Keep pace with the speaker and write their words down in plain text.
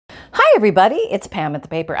Hi everybody, it's Pam at the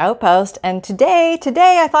Paper Outpost, and today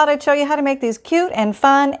I thought I'd show you how to make these cute and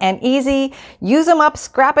fun and easy, use 'em up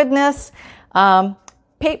scrappedness. Hang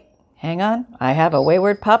on, I have a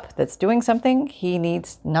wayward pup that's doing something he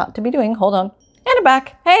needs not to be doing. Hold on. And I'm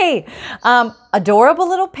back. Hey, adorable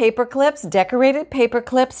little paper clips, decorated paper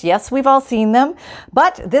clips. Yes, we've all seen them,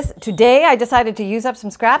 but today I decided to use up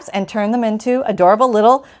some scraps and turn them into adorable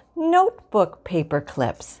little notebook paper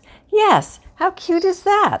clips. Yes, how cute is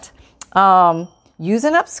that?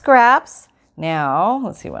 Using up scraps. Now,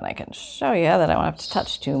 let's see when I can show you that I don't have to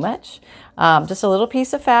touch too much. Just a little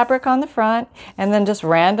piece of fabric on the front and then just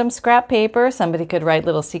random scrap paper. Somebody could write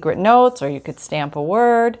little secret notes, or you could stamp a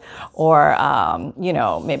word, or,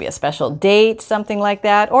 maybe a special date, something like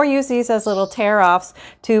that, or use these as little tear-offs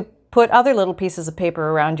to put other little pieces of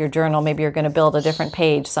paper around your journal. Maybe you're going to build a different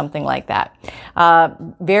page, something like that.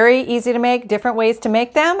 Very easy to make, different ways to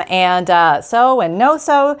make them, and sew and no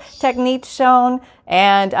sew techniques shown.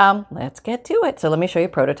 And let's get to it. So let me show you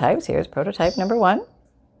prototypes. Here's prototype number 1.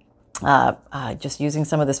 Just using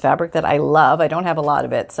some of this fabric that I love. I don't have a lot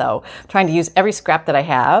of it, so I'm trying to use every scrap that I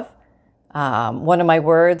have. One of my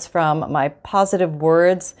words from my Positive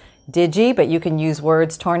Words Digi, but you can use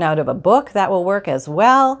words torn out of a book. That will work as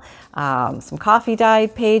well. Some coffee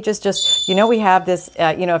dyed pages. Just, we have this,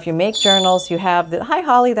 if you make journals, you have the, hi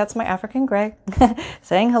Holly, that's my African gray,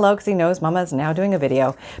 saying hello because he knows Mama is now doing a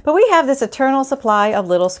video. But we have this eternal supply of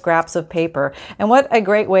little scraps of paper. And what a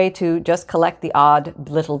great way to just collect the odd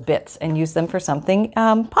little bits and use them for something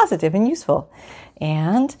positive and useful.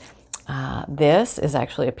 And this is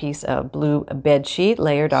actually a piece of blue bed sheet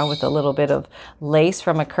layered on with a little bit of lace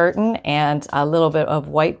from a curtain and a little bit of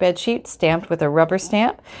white bed sheet stamped with a rubber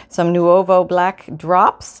stamp, some Nuovo black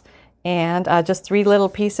drops, and just 3 little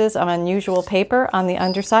pieces of unusual paper on the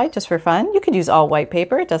underside just for fun. You could use all white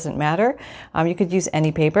paper, it doesn't matter. You could use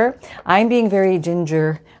any paper. I'm working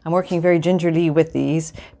very gingerly with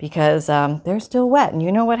these because they're still wet. And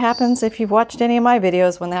you know what happens if you've watched any of my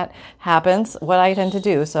videos when that happens, what I tend to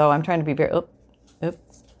do. So I'm trying to be very,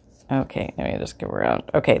 okay, let me just go around.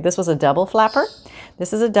 Okay, this was a double flapper.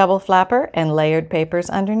 This is a double flapper and layered papers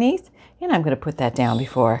underneath. And I'm gonna put that down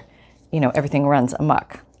before, everything runs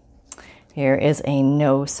amok. Here is a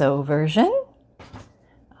no-sew version.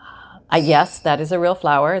 Yes, that is a real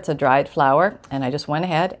flower. It's a dried flower. And I just went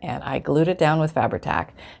ahead and I glued it down with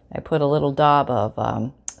Fabri-Tac. I put a little daub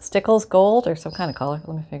of Stickles Gold or some kind of color.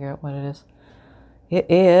 Let me figure out what it is. It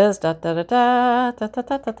is da-da-da-da,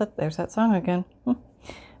 da-da-da-da-da. There's that song again. All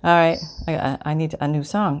right, I need a new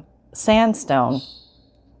song. Sandstone.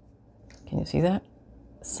 Can you see that?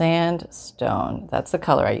 Sandstone. That's the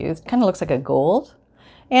color I used. Kind of looks like a gold.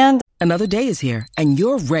 And another day is here, and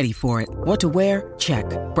you're ready for it. What to wear? Check.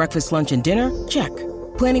 Breakfast, lunch, and dinner? Check.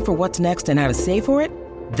 Planning for what's next and how to save for it?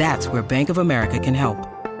 That's where Bank of America can help.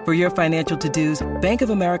 For your financial to-dos, Bank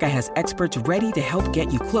of America has experts ready to help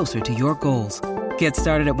get you closer to your goals. Get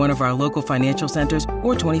started at one of our local financial centers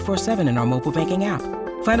or 24/7 in our mobile banking app.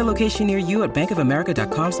 Find a location near you at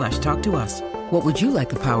bankofamerica.com/talktous. What would you like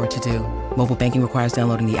the power to do? Mobile banking requires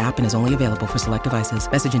downloading the app and is only available for select devices.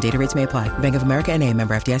 Message and data rates may apply. Bank of America N.A.,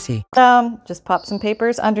 member FDIC. Just pop some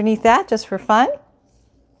papers underneath that just for fun.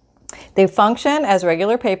 They function as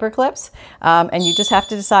regular paper clips, and you just have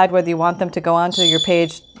to decide whether you want them to go onto your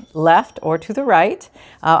page left or to the right.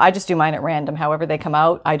 I just do mine at random. However they come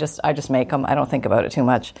out, I just make them. I don't think about it too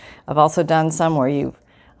much. I've also done some where you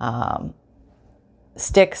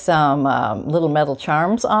stick some little metal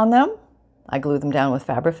charms on them. I glue them down with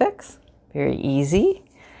Fabri-Fix. Very easy.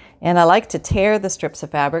 And I like to tear the strips of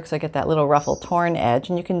fabric so I get that little ruffle torn edge.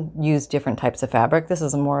 And you can use different types of fabric. This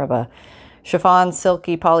is more of a chiffon,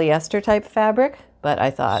 silky polyester type fabric. But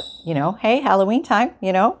I thought, hey, Halloween time,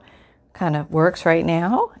 kind of works right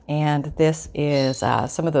now. And this is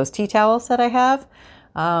some of those tea towels that I have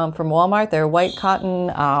from Walmart. They're white cotton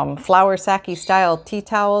flower sackie style tea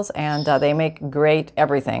towels, and they make great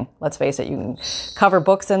everything. Let's face it, you can cover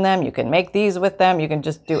books in them, you can make these with them, you can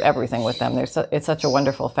just do everything with them. It's such a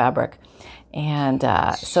wonderful fabric. And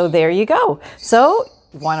so there you go. So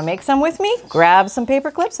you want to make some with me? Grab some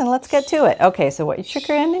paper clips and let's get to it. Okay, so what you're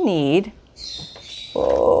going to need, I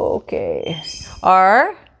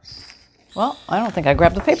don't think I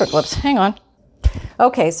grabbed the paper clips. Hang on.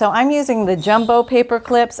 Okay, so I'm using the jumbo paper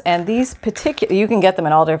clips, and these you can get them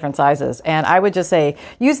in all different sizes. And I would just say,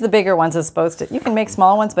 use the bigger ones as opposed to, you can make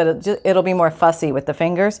small ones, but it'll be more fussy with the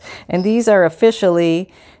fingers. And these are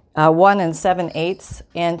officially 1 7/8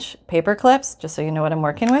 inch paper clips, just so you know what I'm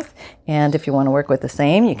working with. And if you want to work with the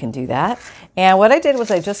same, you can do that. And what I did was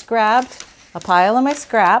I just grabbed a pile of my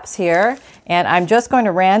scraps here, and I'm just going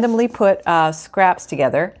to randomly put scraps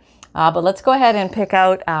together. But let's go ahead and pick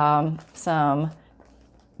out some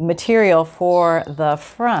material for the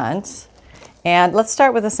front. And let's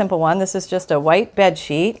start with a simple one. This is just a white bed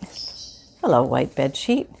sheet. Hello, white bed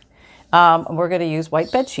sheet. We're going to use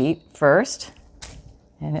white bed sheet first.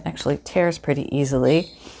 And it actually tears pretty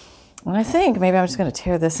easily. And I think maybe I'm just going to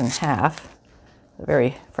tear this in half. A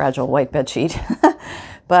very fragile white bed sheet.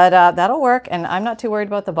 But that'll work, and I'm not too worried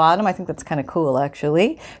about the bottom. I think that's kind of cool,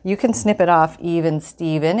 actually. You can snip it off even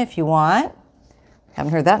Steven if you want.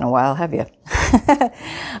 Haven't heard that in a while, have you?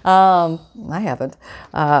 I haven't.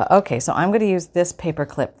 Okay, so I'm going to use this paper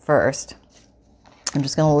clip first. I'm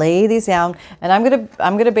just going to lay these down, and I'm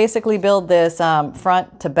going to basically build this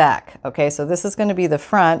front to back. Okay, so this is going to be the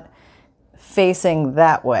front facing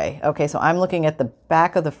that way. Okay, so I'm looking at the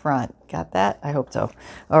back of the front. Got that? I hope so.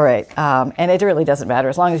 All right, and it really doesn't matter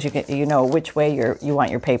as long as you know which way you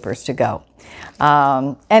want your papers to go.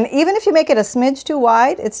 And even if you make it a smidge too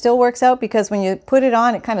wide, it still works out because when you put it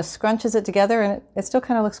on, it kind of scrunches it together and it still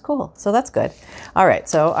kind of looks cool. So that's good. All right,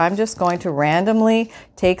 so I'm just going to randomly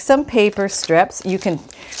take some paper strips. You can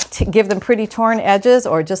give them pretty torn edges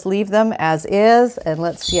or just leave them as is. And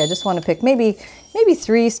let's see, I just want to pick maybe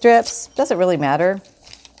 3 strips. Doesn't really matter.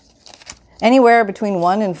 Anywhere between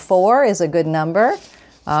 1 and 4 is a good number.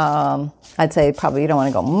 I'd say probably you don't want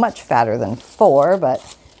to go much fatter than 4,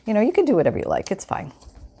 but you can do whatever you like. It's fine.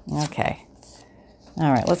 Okay.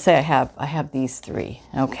 All right. Let's say I have these 3.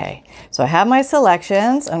 Okay. So I have my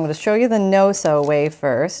selections. I'm going to show you the no-sew way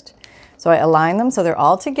first. So I align them so they're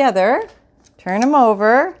all together. Turn them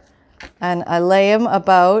over, and I lay them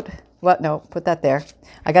about. What? No, put that there.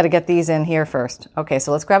 I got to get these in here first. Okay.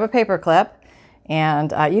 So let's grab a paper clip.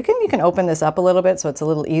 And you can open this up a little bit so it's a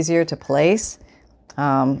little easier to place.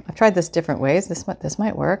 I've tried this different ways. This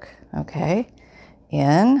might work. Okay.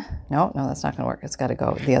 In. No, that's not going to work. It's got to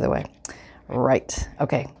go the other way. Right.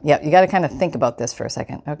 Okay. Yeah, you got to kind of think about this for a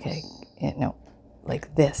second. Okay. No,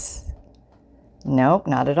 like this. Nope,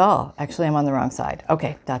 not at all. Actually, I'm on the wrong side.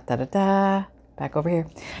 Okay. Back over here.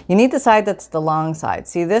 You need the side that's the long side.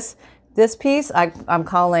 See this piece I'm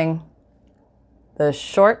calling the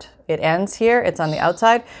short. It ends here. It's on the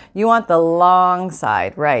outside. You want the long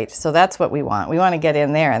side, right? So that's what we want. We want to get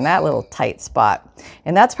in there in that little tight spot.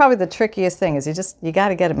 And that's probably the trickiest thing is you got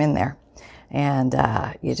to get them in there. And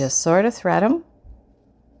you just sort of thread them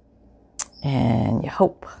and you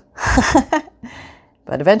hope.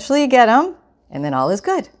 But eventually you get them and then all is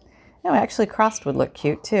good. No, actually crossed would look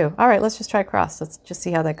cute too. All right, let's just try cross. Let's just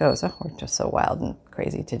see how that goes. Oh, we're just so wild and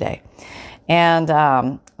crazy today. And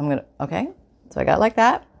okay, so I got like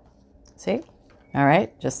that. See? All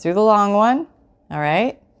right, just through the long one. All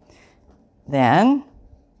right. Then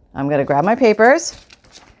I'm going to grab my papers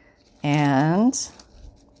and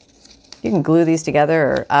you can glue these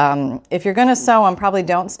together. If you're going to sew them, probably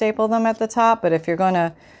don't staple them at the top. But if you're going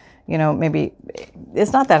to, maybe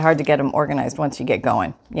it's not that hard to get them organized once you get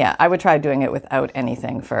going. Yeah, I would try doing it without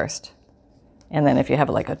anything first. And then if you have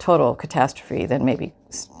like a total catastrophe, then maybe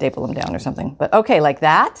staple them down or something. But okay, like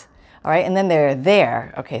that. All right, and then they're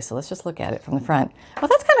there. Okay, so let's just look at it from the front. Well,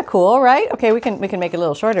 that's kind of cool, right? Okay, we can make it a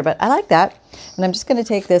little shorter, but I like that. And I'm just going to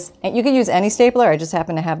take this, and you can use any stapler. I just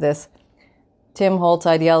happen to have this Tim Holtz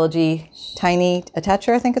Ideology Tiny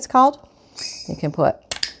Attacher, I think it's called. You can put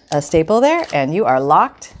a staple there, and you are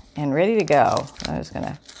locked and ready to go. I'm just going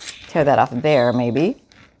to tear that off there, maybe.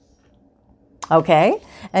 Okay,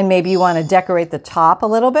 and maybe you want to decorate the top a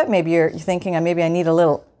little bit. Maybe you're thinking, maybe I need a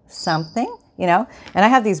little something. And I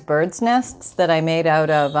have these bird's nests that I made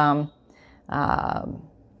out of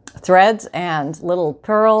threads and little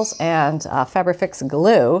pearls and Fabrifix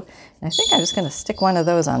glue. And I think I'm just going to stick one of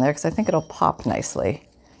those on there because I think it'll pop nicely.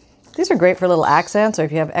 These are great for little accents, or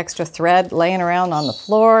if you have extra thread laying around on the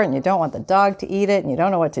floor and you don't want the dog to eat it and you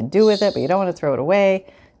don't know what to do with it, but you don't want to throw it away.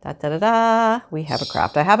 We have a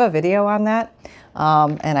craft. I have a video on that,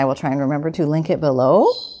 and I will try and remember to link it below.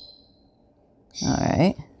 All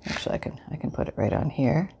right. Actually, I can put it right on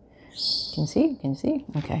here. Can you see?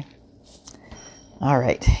 Okay. All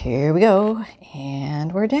right, here we go.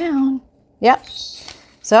 And we're down. Yep.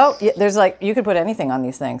 So there's you could put anything on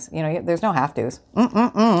these things. There's no have-tos.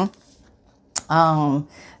 Now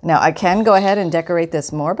I can go ahead and decorate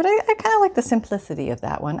this more, but I kind of like the simplicity of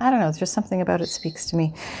that one. I don't know. It's just something about it speaks to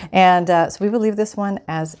me. And so we will leave this one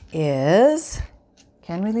as is.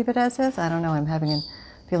 Can we leave it as is? I don't know. I'm having a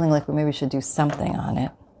feeling like we maybe should do something on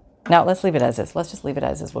it. No, let's leave it as is. Let's just leave it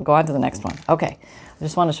as is. We'll go on to the next one. Okay. I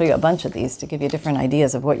just want to show you a bunch of these to give you different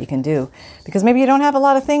ideas of what you can do. Because maybe you don't have a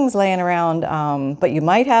lot of things laying around, but you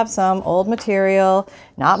might have some old material,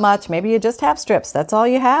 not much. Maybe you just have strips. That's all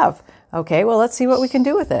you have. Okay, well, let's see what we can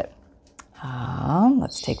do with it.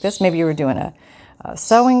 Let's take this. Maybe you were doing a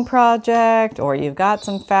sewing project, or you've got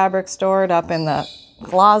some fabric stored up in the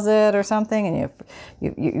closet or something, and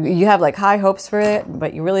you have like high hopes for it,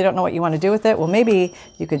 but you really don't know what you want to do with it. Well, maybe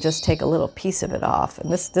you could just take a little piece of it off,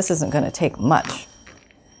 and this isn't going to take much.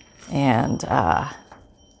 And I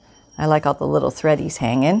like all the little threadies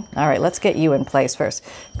hanging. All right, let's get you in place first.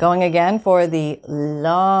 Going again for the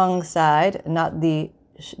long side, not the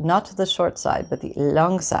short side, but the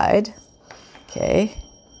long side. Okay.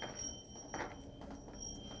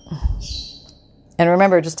 And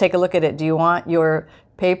remember, just take a look at it. Do you want your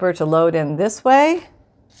paper to load in this way?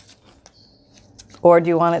 Or do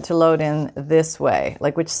you want it to load in this way?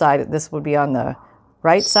 Like which side? This would be on the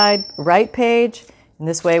right side, right page, and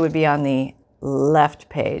this way would be on the left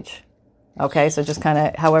page. Okay, so just kind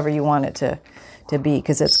of however you want it to be,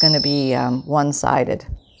 because it's going to be one-sided.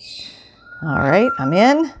 All right, I'm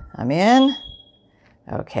in.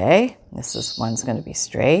 Okay, this one's going to be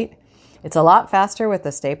straight. It's a lot faster with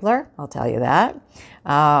the stapler, I'll tell you that.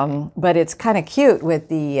 But it's kind of cute with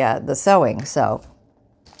the sewing. So,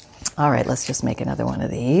 all right, let's just make another one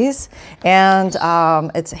of these. And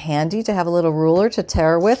it's handy to have a little ruler to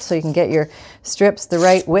tear with, so you can get your strips the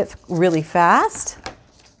right width really fast.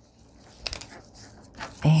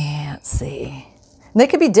 And let's see. They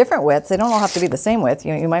could be different widths. They don't all have to be the same width.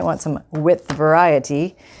 You might want some width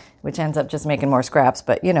variety, which ends up just making more scraps.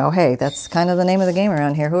 But, hey, that's kind of the name of the game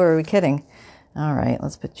around here. Who are we kidding? All right,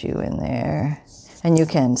 let's put you in there. And you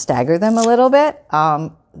can stagger them a little bit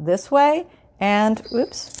this way and,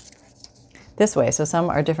 this way. So some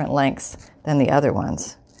are different lengths than the other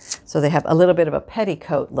ones. So they have a little bit of a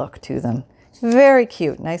petticoat look to them. Very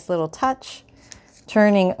cute. Nice little touch.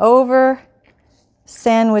 Turning over,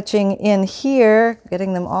 sandwiching in here,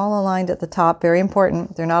 getting them all aligned at the top. Very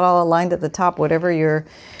important. If they're not all aligned at the top, whatever your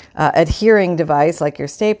adhering device, like your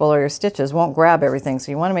staple or your stitches, won't grab everything.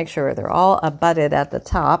 So you want to make sure they're all abutted at the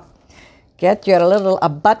top. Get your little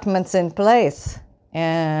abutments in place.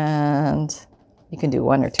 And you can do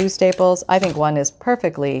 1 or 2 staples. I think 1 is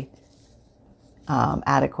perfectly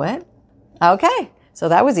adequate. Okay, so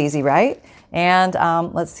that was easy, right? And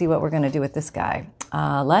let's see what we're going to do with this guy.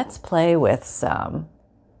 Let's play with some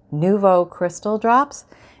Nouveau crystal drops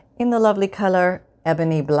in the lovely color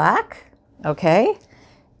ebony black. Okay,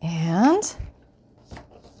 and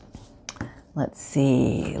let's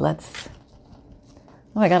see.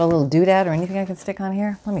 I got a little doodad or anything I can stick on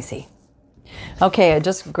here. Let me see. Okay, I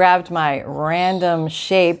just grabbed my random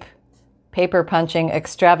shape paper punching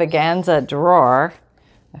extravaganza drawer.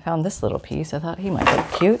 I found this little piece. I thought he might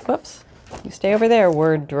look cute. Whoops. You stay over there,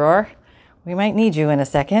 word drawer. We might need you in a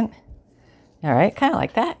second. All right, kind of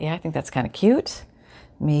like that. Yeah, I think that's kind of cute.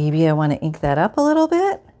 Maybe I want to ink that up a little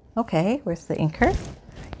bit. Okay, where's the inker?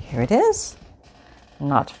 Here it is.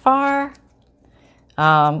 Not far.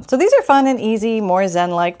 So these are fun and easy, more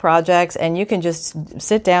Zen-like projects, and you can just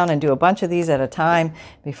sit down and do a bunch of these at a time.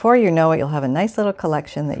 Before you know it, you'll have a nice little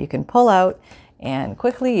collection that you can pull out and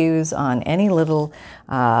quickly use on any little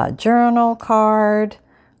journal card,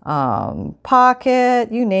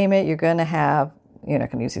 pocket, you name it. You're going to have, you're not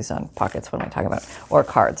going to use these on pockets. What am I talking about? Or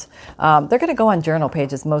cards. They're going to go on journal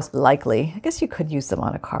pages most likely. I guess you could use them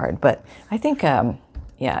on a card, but I think, on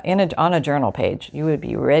a journal page, you would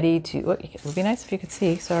be ready to, it would be nice if you could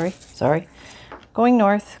see. Sorry. Going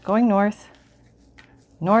north.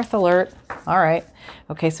 North alert. All right.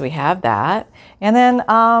 Okay, so we have that. And then,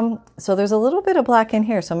 so there's a little bit of black in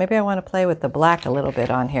here. So maybe I want to play with the black a little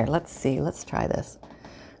bit on here. Let's see. Let's try this.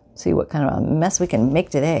 See what kind of a mess we can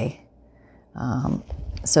make today.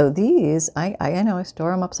 So these, I know, I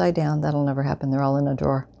store them upside down. That'll never happen. They're all in a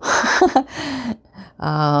drawer.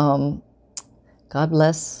 God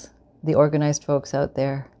bless the organized folks out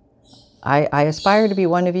there. I aspire to be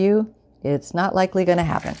one of you. It's not likely going to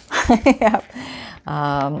happen. Yep.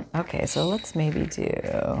 Okay, so let's maybe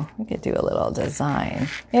we could do a little design.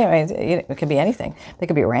 Anyway, it could be anything. They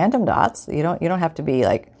could be random dots. You don't have to be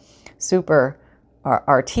like super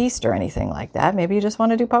artiste or anything like that. Maybe you just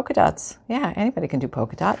want to do polka dots. Yeah, anybody can do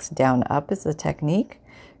polka dots. Down up is the technique.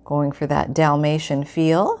 Going for that Dalmatian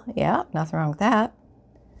feel. Yeah, nothing wrong with that.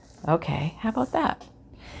 Okay, how about that?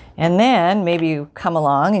 And then maybe you come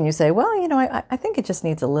along and you say, well, I think it just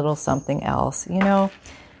needs a little something else. I don't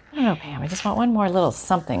know, Pam, I just want one more little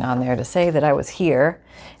something on there to say that I was here.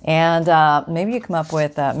 And maybe you come up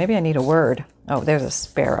with, maybe I need a word. Oh, there's a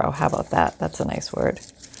sparrow. How about that? That's a nice word.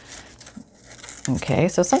 Okay,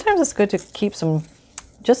 so sometimes it's good to keep some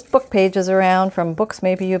just book pages around from books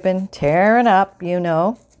maybe you've been tearing up,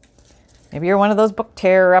 Maybe you're one of those book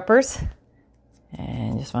tear-uppers.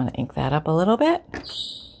 And just want to ink that up a little bit.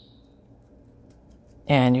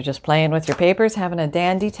 And you're just playing with your papers, having a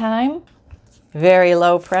dandy time. Very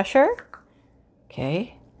low pressure.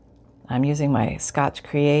 Okay. I'm using my Scotch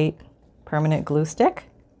Create permanent glue stick.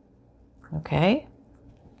 Okay.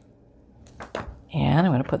 And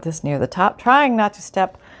I'm going to put this near the top, trying not to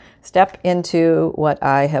step into what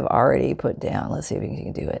I have already put down. Let's see if we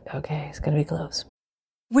can do it. Okay, it's going to be close.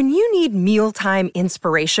 When you need mealtime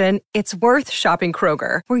inspiration, it's worth shopping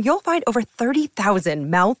Kroger, where you'll find over 30,000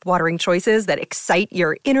 mouth-watering choices that excite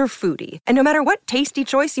your inner foodie. And no matter what tasty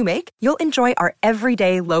choice you make, you'll enjoy our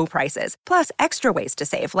everyday low prices, plus extra ways to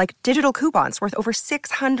save, like digital coupons worth over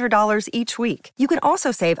 $600 each week. You can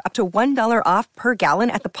also save up to $1 off per gallon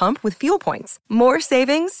at the pump with fuel points. More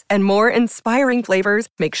savings and more inspiring flavors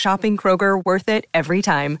make shopping Kroger worth it every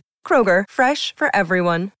time. Kroger, fresh for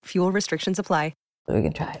everyone. Fuel restrictions apply. We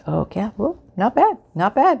can try. Oh, yeah. Whoa, not bad.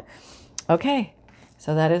 Not bad. Okay.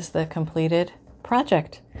 So that is the completed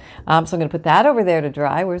project. So I'm going to put that over there to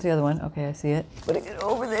dry. Where's the other one? Okay, I see it. Putting it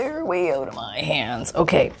over there, way out of my hands.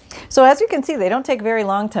 Okay. So as you can see, they don't take very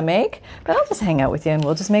long to make, but I'll just hang out with you and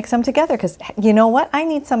we'll just make some together because you know what? I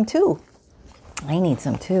need some too.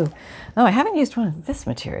 Oh, I haven't used one of this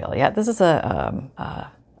material yet. This is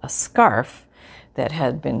a scarf that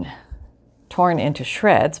had been torn into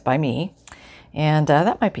shreds by me. And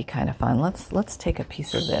that might be kind of fun. Let's take a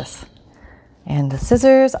piece of this. And the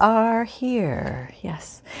scissors are here.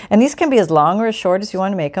 Yes. And these can be as long or as short as you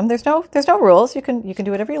want to make them. There's no rules. You can do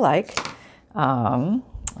whatever you like.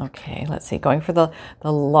 Okay, let's see. Going for the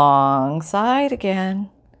long side again.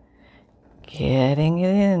 Getting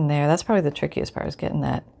it in there. That's probably the trickiest part, is getting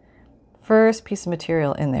that first piece of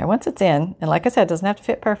material in there. Once it's in, and like I said, it doesn't have to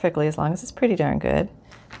fit perfectly as long as it's pretty darn good.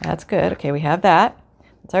 That's good. Okay, we have that.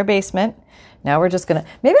 That's our basement. Now we're just going to,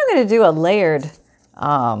 maybe I'm going to do a layered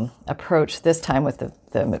approach this time with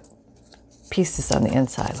the pieces on the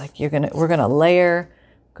inside. Like we're going to layer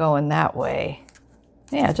going that way.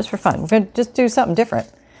 Yeah, just for fun. We're going to just do something different.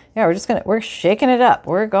 Yeah, we're shaking it up.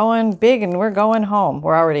 We're going big and we're going home.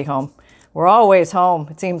 We're already home. We're always home,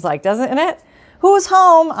 it seems like, doesn't it? Who's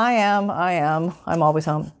home? I am. I'm always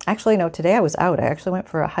home. Actually, no, today I was out. I actually went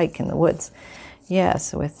for a hike in the woods.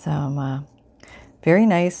 Yes, with some very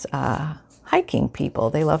nice hiking people.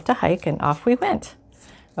 They love to hike, and off we went.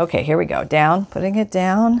 Okay, here we go. Down, putting it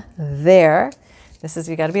down there.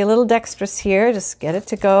 You got to be a little dexterous here. Just get it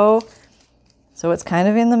to go so it's kind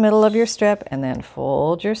of in the middle of your strip, and then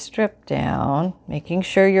fold your strip down, making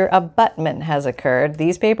sure your abutment has occurred.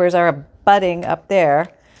 These papers are abutting up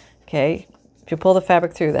there. Okay, if you pull the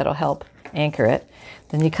fabric through, that'll help anchor it.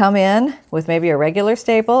 Then you come in with maybe a regular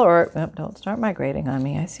staple, or don't start migrating on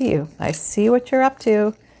me. I see you. I see what you're up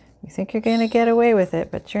to. You think you're going to get away with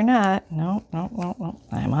it, but you're not. No.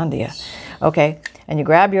 I'm on to you. Okay, and you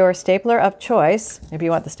grab your stapler of choice. Maybe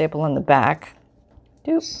you want the staple in the back.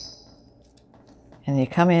 Doop. And you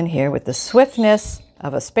come in here with the swiftness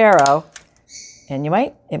of a sparrow. And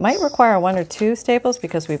it might require 1 or 2 staples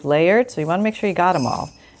because we've layered, so you want to make sure you got them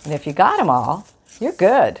all. And if you got them all, you're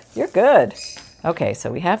good. You're good. Okay,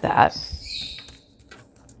 so we have that.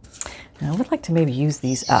 Now I would like to maybe use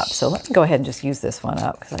these up. So let me go ahead and just use this one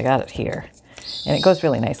up because I got it here. And it goes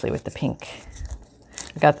really nicely with the pink.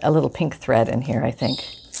 I got a little pink thread in here, I think.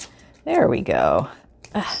 There we go.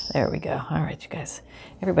 There we go. All right, you guys.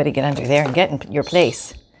 Everybody get under there and get in your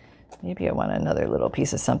place. Maybe I want another little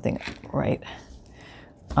piece of something right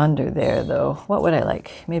under there, though. What would I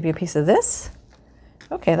like? Maybe a piece of this?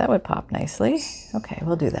 Okay, that would pop nicely. Okay,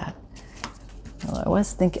 we'll do that. Well, I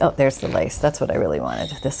was thinking, oh, there's the lace. That's what I really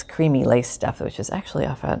wanted. This creamy lace stuff, which is actually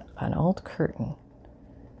off an old curtain.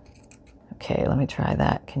 Okay, let me try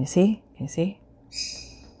that. Can you see? Can you see?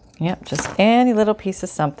 Yep, just any little piece of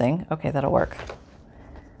something. Okay, that'll work.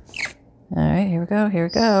 All right, here we go. Here we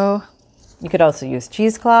go. You could also use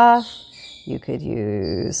cheesecloth. You could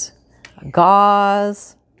use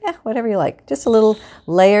gauze. Yeah, whatever you like. Just a little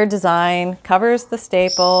layered design. Covers the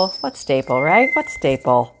staple. What staple, right? What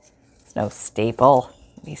staple? It's no staple.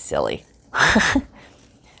 Be silly.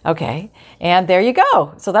 Okay, and there you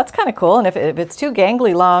go. So that's kind of cool. And if it's too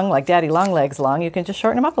gangly long, like Daddy Longlegs long, you can just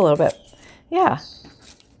shorten them up a little bit. Yeah.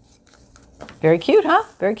 Very cute, huh?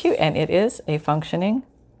 Very cute. And it is a functioning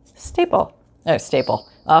staple. No, staple.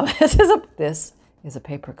 This is a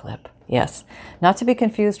paper clip. Yes. Not to be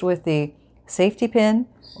confused with the safety pin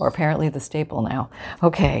or apparently the staple now.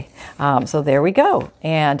 Okay. So there we go.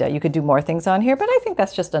 And you could do more things on here, but I think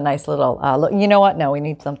that's just a nice little look. You know what? No, we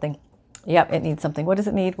need something. Yep, it needs something. What does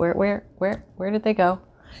it need? Where did they go?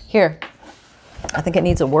 Here. I think it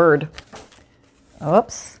needs a word.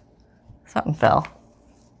 Oops. Something fell.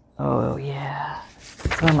 Oh, yeah.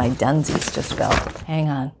 Some of my dunsies just fell. Hang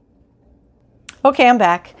on. Okay, I'm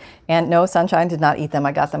back. And no, Sunshine did not eat them.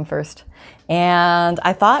 I got them first. And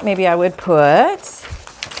I thought maybe I would put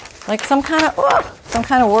like some kind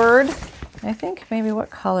of word. I think maybe what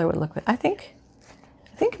color would look like. I think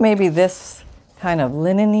maybe this kind of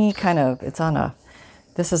linen-y kind of,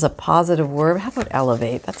 this is a positive word. How about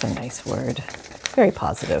elevate? That's a nice word. Very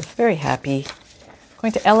positive, very happy.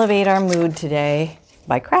 Going to elevate our mood today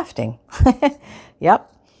by crafting.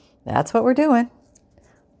 Yep, that's what we're doing.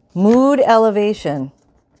 Mood elevation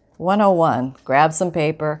 101. Grab some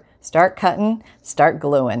paper, start cutting, start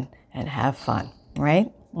gluing, and have fun,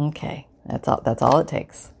 right? Okay, that's all it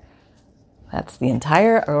takes. That's the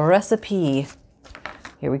entire recipe.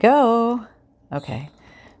 Here we go. Okay,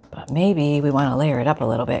 but maybe we want to layer it up a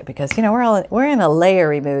little bit because, you know, we're in a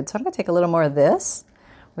layery mood. So I'm going to take a little more of this,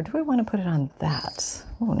 or do we want to put it on that?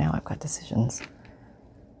 Oh, now I've got decisions.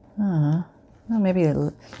 Well,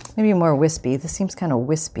 maybe more wispy. This seems kind of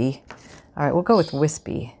wispy. All right, we'll go with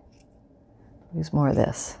wispy. Use more of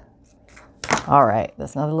this. All right,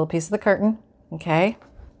 that's another little piece of the curtain. Okay.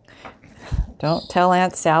 Don't tell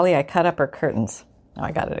Aunt Sally I cut up her curtains. Oh,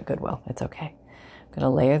 I got it at Goodwill. It's okay. I'm going to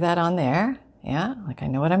layer that on there. Yeah, like I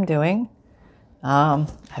know what I'm doing. I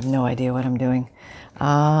have no idea what I'm doing.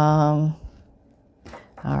 All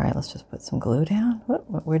right, let's just put some glue down.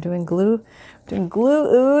 We're doing glue. We're doing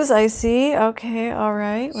glue ooze, I see. Okay, all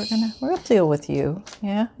right. We'll deal with you.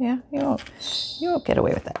 Yeah. You won't get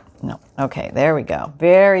away with that. No. Okay, there we go.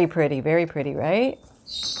 Very pretty, right?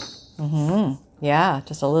 Yeah,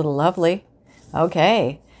 just a little lovely.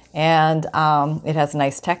 Okay. And it has a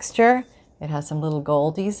nice texture. It has some little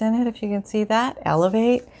goldies in it, if you can see that.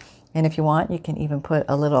 Elevate. And if you want, you can even put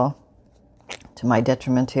a little, to my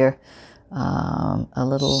detriment here, a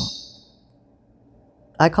little,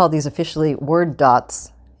 I call these officially word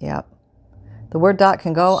dots. Yep. The word dot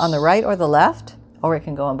can go on the right or the left, or it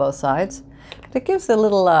can go on both sides. But it gives a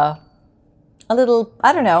little, I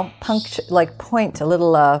don't know, point, a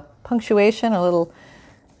little punctuation, a little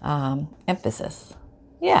emphasis.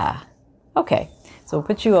 Yeah. Okay. So we'll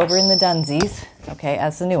put you over in the dunsies. Okay,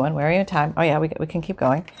 as the new one. Where are you in time? Oh yeah, we can keep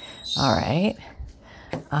going. All right.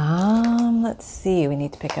 Let's see. We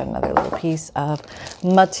need to pick out another little piece of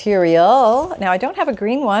material. Now I don't have a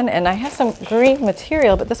green one, and I have some green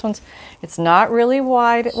material, but this one's, it's not really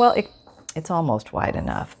wide. Well, it's almost wide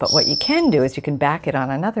enough. But what you can do is you can back it on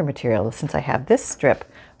another material. Since I have this strip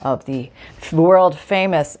of the world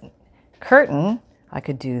famous curtain, I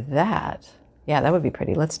could do that. Yeah, that would be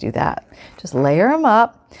pretty. Let's do that. Just layer them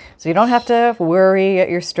up so you don't have to worry that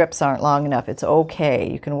your strips aren't long enough. It's okay.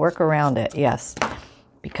 You can work around it. Yes.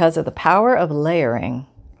 Because of the power of layering.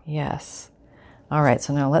 Yes. All right.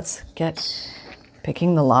 So now let's get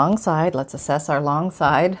picking the long side. Let's assess our long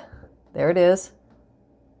side. There it is.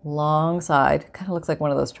 Long side. Kind of looks like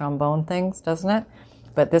one of those trombone things, doesn't it?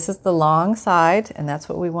 But this is the long side, and that's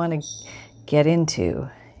what we want to get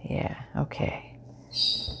into. Yeah. Okay.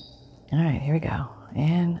 All right. Here we go.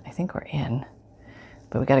 And I think we're in.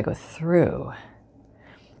 But we got to go through.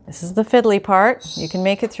 This is the fiddly part. You can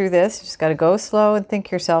make it through this. You just got to go slow and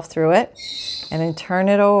think yourself through it. And then turn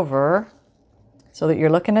it over so that you're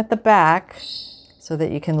looking at the back so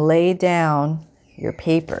that you can lay down your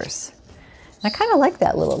papers. And I kind of like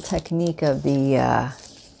that little technique of the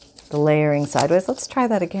layering sideways. Let's try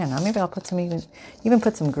that again. Maybe I'll put some even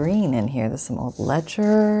put some green in here. There's some old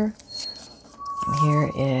ledger. And here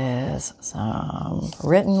is some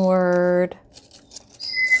written word.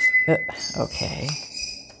 Okay.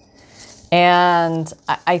 And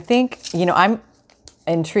I think, I'm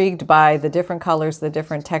intrigued by the different colors, the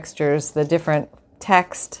different textures, the different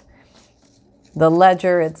text, the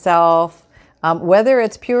ledger itself. Whether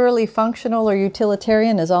it's purely functional or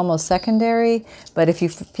utilitarian is almost secondary. But if you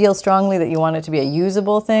feel strongly that you want it to be a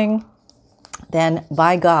usable thing, then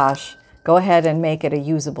by gosh, go ahead and make it a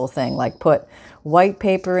usable thing. Like put white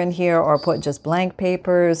paper in here, or put just blank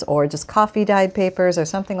papers, or just coffee dyed papers, or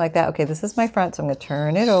something like that. Okay, this is my front, so I'm going to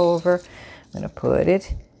turn it over. I'm going to put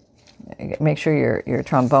it, make sure your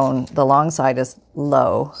trombone, the long side is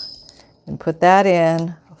low, and put that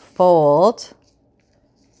in, fold.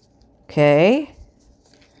 Okay,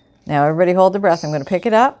 now everybody hold their breath. I'm going to pick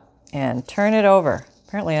it up and turn it over.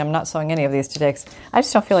 Apparently I'm not sewing any of these today because I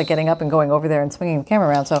just don't feel like getting up and going over there and swinging the camera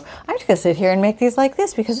around. So I'm just going to sit here and make these like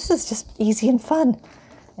this because this is just easy and fun.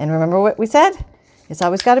 And remember what we said? It's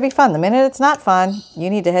always got to be fun. The minute it's not fun, you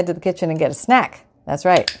need to head to the kitchen and get a snack. That's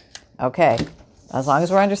right. Okay. As long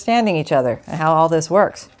as we're understanding each other and how all this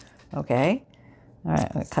works. Okay. All right.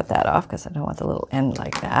 I'm going to cut that off because I don't want the little end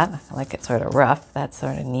like that. I like it sort of rough. That's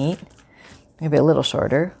sort of neat. Maybe a little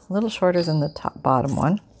shorter. A little shorter than the bottom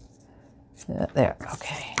one. There,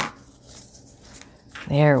 okay.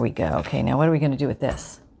 There we go. Okay, now what are we going to do with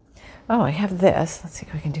this? Oh, I have this. Let's see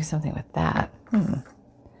if we can do something with that. I've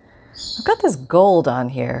got this gold on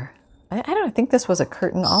here. I don't think this was a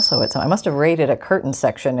curtain also. I must have raided a curtain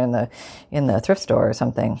section in the thrift store or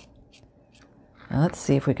something. Now let's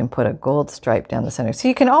see if we can put a gold stripe down the center. So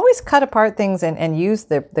you can always cut apart things and use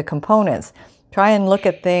the components. Try and look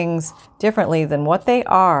at things differently than what they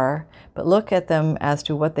are, but look at them as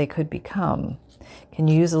to what they could become. Can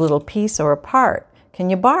you use a little piece or a part? Can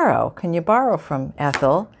you borrow? Can you borrow from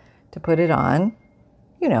Ethel to put it on,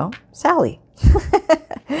 Sally?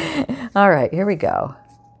 All right, here we go.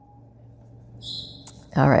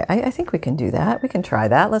 All right, I think we can do that. We can try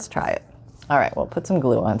that. Let's try it. All right, we'll put some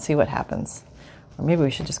glue on, see what happens. Or maybe we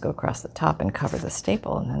should just go across the top and cover the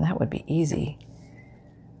staple, and then that would be easy.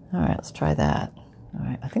 All right, let's try that. All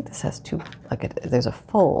right, I think this has there's a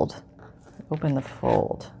fold. Open the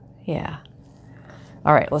fold. Yeah.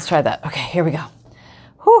 All right, let's try that. Okay, here we go.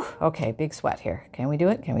 Whew, okay, big sweat here. Can we do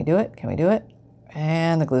it? Can we do it? Can we do it?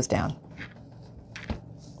 And the glue's down.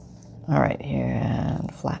 All right, here,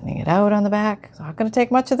 and flattening it out on the back. It's not going to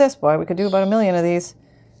take much of this, boy. We could do about 1 million of these.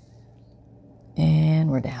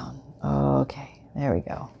 And we're down. Okay, there we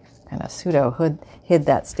go. Kind of pseudo hid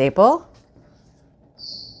that staple.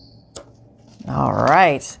 All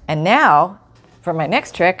right, and now for my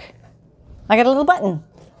next trick, I got a little button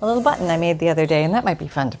I made the other day, and that might be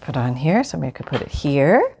fun to put on here. So maybe I could put it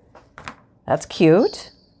here. That's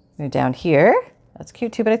cute. Move down here. That's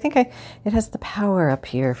cute too, but I think it has the power up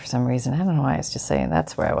here for some reason. I don't know why. It's just saying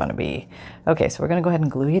that's where I want to be. Okay, so we're going to go ahead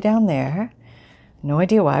and glue you down there. No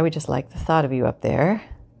idea why. We just like the thought of you up there.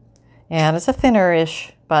 And it's a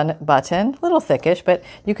thinner-ish button, a little thickish, but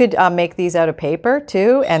you could make these out of paper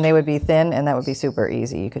too, and they would be thin, and that would be super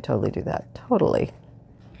easy. You could totally do that. Totally.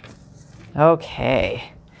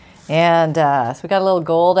 Okay. And so we got a little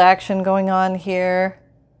gold action going on here.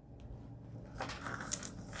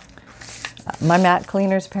 My mat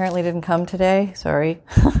cleaners apparently didn't come today. Sorry.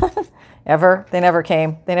 Ever. They never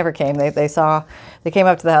came. They came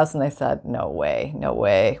up to the house and they said, no way.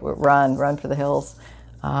 Run for the hills.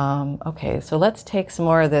 Okay, so let's take some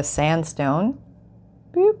more of this sandstone.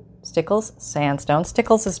 Boop. Stickles, sandstone.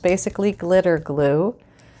 Stickles is basically glitter glue.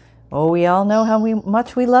 Oh, we all know how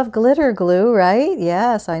much we love glitter glue, right?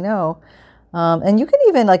 Yes, I know. And you can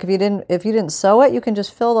even, like, if you didn't sew it, you can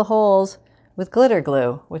just fill the holes with glitter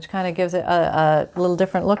glue, which kind of gives it a little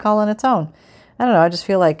different look all on its own. I don't know. I just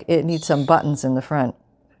feel like it needs some buttons in the front.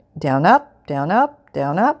 Down, up, down, up,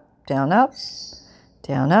 down, up, down, up,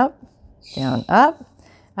 down, up, down, up.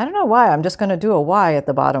 I don't know why. I'm just going to do a Y at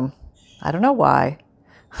the bottom. I don't know why.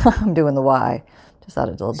 I'm doing the Y. Just thought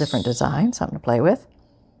it's a little different design, something to play with.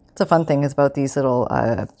 It's a fun thing is about these little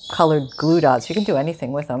colored glue dots. You can do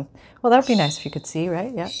anything with them. Well, that would be nice if you could see,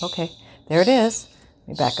 right? Yeah, okay. There it is. Let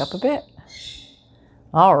me back up a bit.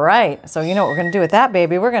 All right. So you know what we're going to do with that,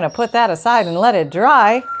 baby? We're going to put that aside and let it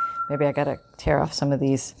dry. Maybe I got to tear off some of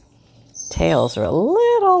these tails. Are a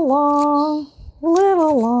little long.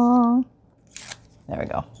 There we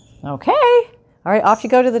go. Okay. All right, off you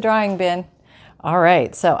go to the drying bin. All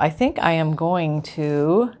right, so I think I am going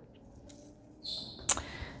to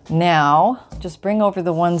now just bring over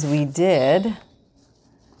the ones we did.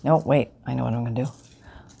 No, wait, I know what I'm going to do.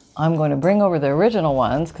 I'm going to bring over the original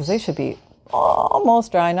ones because they should be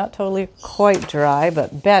almost dry, not totally quite dry,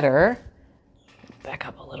 but better. Back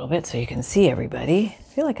up a little bit so you can see everybody. I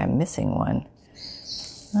feel like I'm missing one.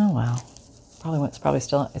 Oh, wow. It's probably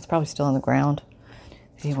still on the ground.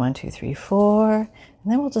 1, 2, 3, 4. And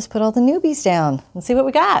then we'll just put all the newbies down and see what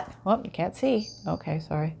we got. Oh, you can't see. Okay,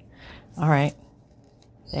 sorry. All right.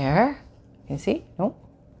 There. Can you see? Nope.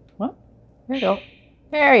 Well, here you go.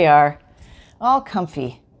 There you are. All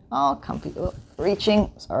comfy. Oh,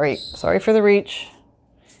 reaching. Sorry for the reach.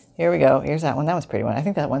 Here we go. Here's that one. That was a pretty one. I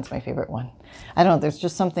think that one's my favorite one. I don't know. There's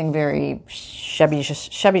just something very shabby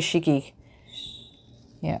chicy.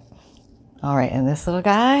 Yeah. All right. And this little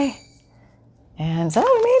guy. And is that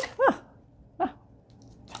what we made?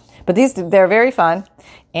 But they're very fun.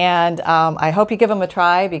 And I hope you give them a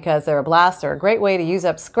try because they're a blast. They're a great way to use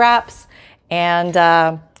up scraps. And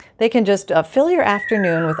they can just fill your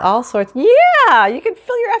afternoon with all sorts. Yeah, you can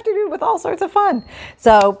fill your afternoon with all sorts of fun.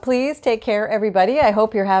 So please take care, everybody. I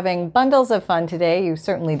hope you're having bundles of fun today. You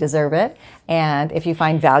certainly deserve it. And if you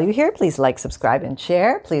find value here, please like, subscribe, and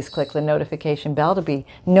share. Please click the notification bell to be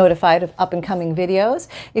notified of up-and-coming videos.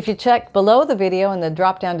 If you check below the video in the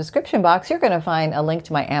drop-down description box, you're going to find a link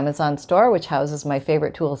to my Amazon store, which houses my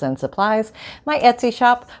favorite tools and supplies, my Etsy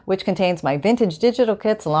shop, which contains my vintage digital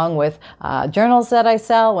kits along with journals that I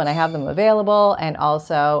sell when I have them available, and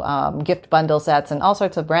also gift bundle sets and all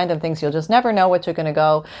sorts of random things. You'll just never know what you're going to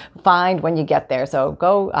go find when you get there. So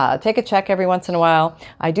go take a check every once in a while.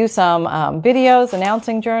 I do some videos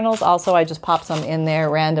announcing journals. Also, I just pop some in there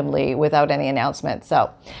randomly without any announcement.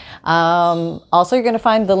 So also, you're going to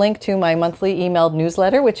find the link to my monthly emailed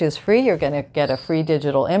newsletter, which is free. You're going to get a free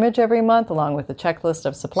digital image every month, along with a checklist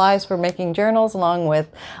of supplies for making journals, along with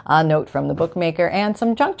a note from the bookmaker and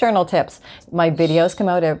some junk journal tips. My videos come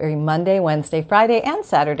out every Monday, Wednesday, Friday, and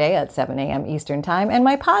Saturday at 7 a.m. Eastern Time. And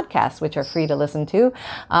my podcasts, which are free to listen to,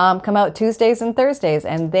 come out Tuesdays and Thursdays,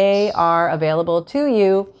 and they are available to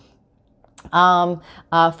you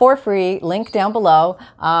for free. Link down below.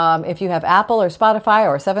 If you have Apple or Spotify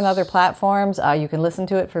or 7 other platforms, you can listen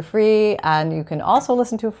to it for free, and you can also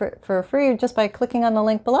listen to it for free just by clicking on the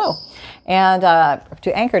link below. And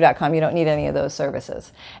to anchor.com, you don't need any of those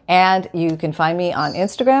services. And you can find me on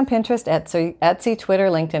Instagram, Pinterest, Etsy, Twitter,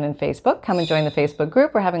 LinkedIn, and Facebook. Come and join the Facebook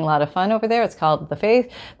group. We're having a lot of fun over there. It's called the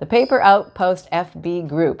Paper Outpost FB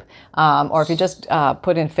group. Or if you just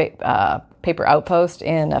put in Paper Outpost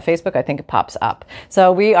in Facebook, I think it pops up.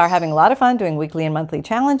 So we are having a lot of fun doing weekly and monthly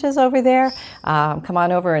challenges over there. Come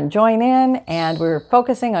on over and join in. And we're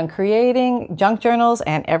focusing on creating junk journals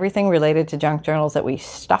and everything related to junk journals that we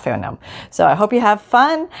stuff in them. So I hope you have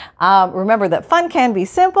fun. Remember that fun can be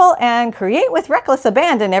simple, and create with reckless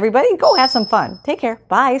abandon, everybody. Go have some fun. Take care.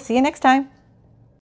 Bye. See you next time.